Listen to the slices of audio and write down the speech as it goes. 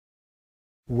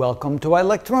Welcome to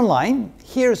iLecture Online.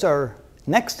 Here's our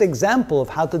next example of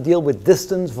how to deal with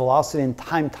distance, velocity, and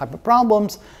time type of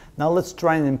problems. Now let's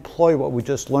try and employ what we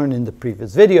just learned in the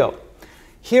previous video.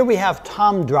 Here we have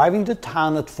Tom driving to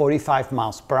town at 45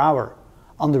 miles per hour.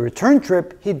 On the return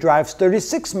trip, he drives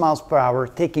 36 miles per hour,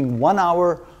 taking 1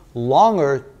 hour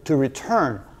longer to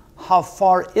return. How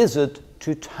far is it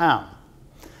to town?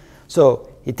 So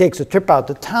he takes a trip out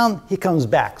to town, he comes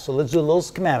back. So let's do a little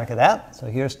schematic of that. So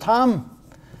here's Tom,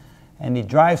 and he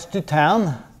drives to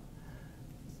town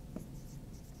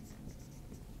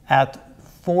at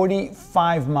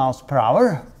 45 miles per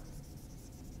hour.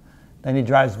 Then he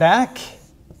drives back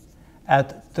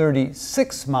at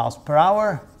 36 miles per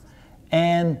hour,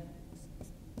 and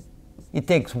it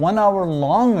takes 1 hour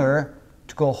longer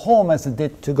to go home as it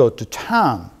did to go to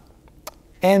town.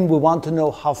 And we want to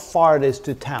know how far it is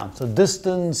to town. So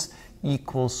distance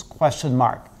equals question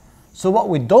mark. So what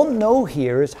we don't know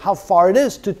here is how far it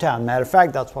is to town. Matter of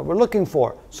fact, that's what we're looking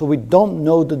for. So we don't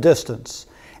know the distance.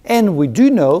 And we do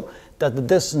know that the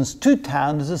distance to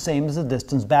town is the same as the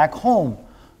distance back home.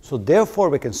 So therefore,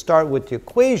 we can start with the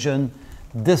equation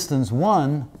distance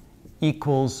 1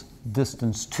 equals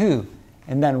distance 2.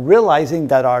 And then realizing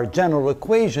that our general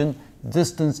equation,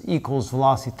 distance equals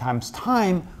velocity times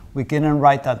time, we can then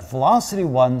write that velocity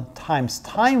 1 times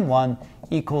time 1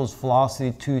 equals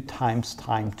velocity 2 times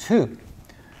time 2.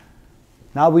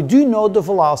 Now we do know the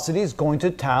velocity is going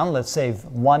to town. Let's say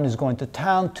 1 is going to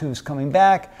town, 2 is coming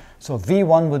back. So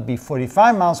V1 would be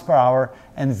 45 miles per hour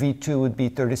and V2 would be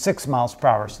 36 miles per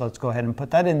hour. So let's go ahead and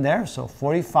put that in there. So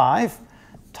 45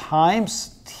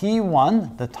 times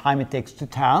T1, the time it takes to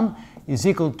town, is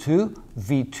equal to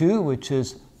V2, which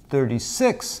is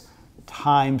 36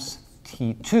 times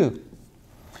T2.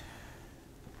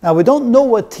 Now we don't know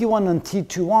what T1 and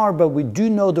T2 are, but we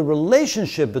do know the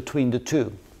relationship between the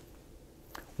two.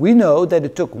 We know that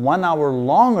it took 1 hour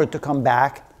longer to come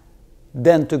back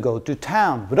than to go to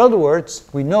town. In other words,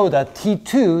 we know that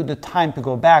T2, the time to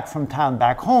go back from town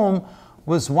back home,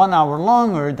 was 1 hour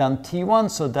longer than T1,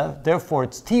 so that therefore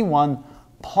it's T1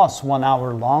 plus 1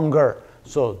 hour longer.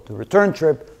 So the return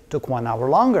trip took 1 hour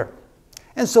longer.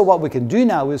 And so what we can do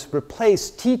now is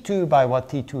replace T2 by what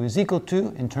T2 is equal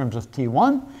to in terms of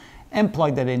T1 and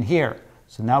plug that in here.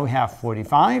 So now we have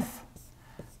 45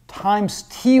 times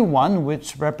T1,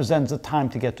 which represents the time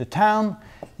to get to town,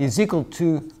 is equal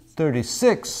to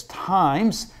 36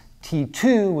 times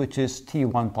T2, which is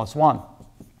T1 plus 1.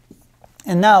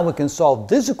 And now we can solve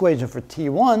this equation for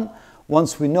T1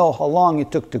 once we know how long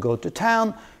it took to go to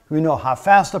town, we know how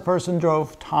fast the person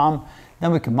drove, Tom,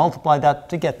 then we can multiply that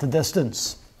to get the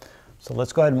distance. So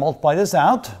let's go ahead and multiply this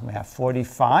out. We have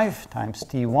 45 times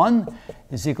T1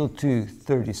 is equal to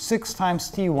 36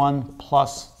 times T1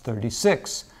 plus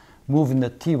 36. Moving the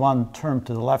T1 term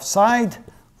to the left side,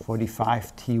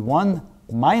 45 T1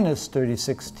 minus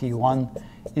 36 T1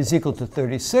 is equal to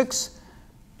 36.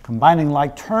 Combining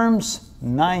like terms,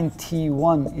 9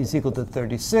 T1 is equal to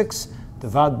 36.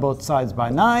 Divide both sides by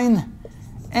 9.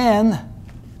 And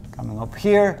coming up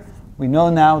here, we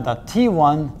know now that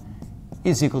T1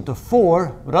 is equal to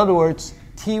 4. In other words,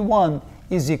 T1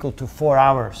 is equal to 4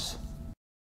 hours.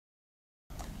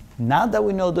 Now that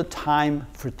we know the time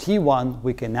for T1,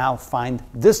 we can now find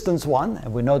distance 1.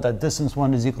 And we know that distance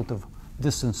 1 is equal to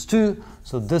distance 2.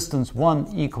 So distance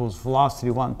 1 equals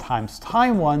velocity 1 times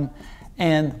time 1.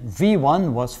 And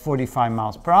V1 was 45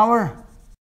 miles per hour.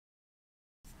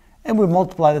 And we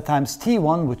multiply the times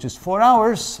T1, which is 4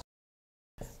 hours.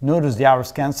 Notice the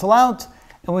hours cancel out,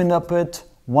 and we end up with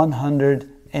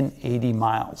 180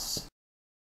 miles.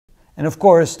 And of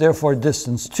course, therefore,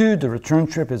 distance 2, the return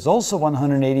trip, is also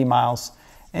 180 miles.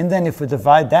 And then if we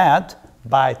divide that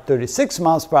by 36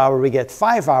 miles per hour, we get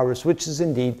 5 hours, which is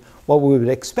indeed what we would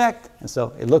expect. And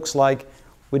so it looks like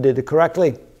we did it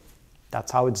correctly.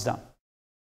 That's how it's done.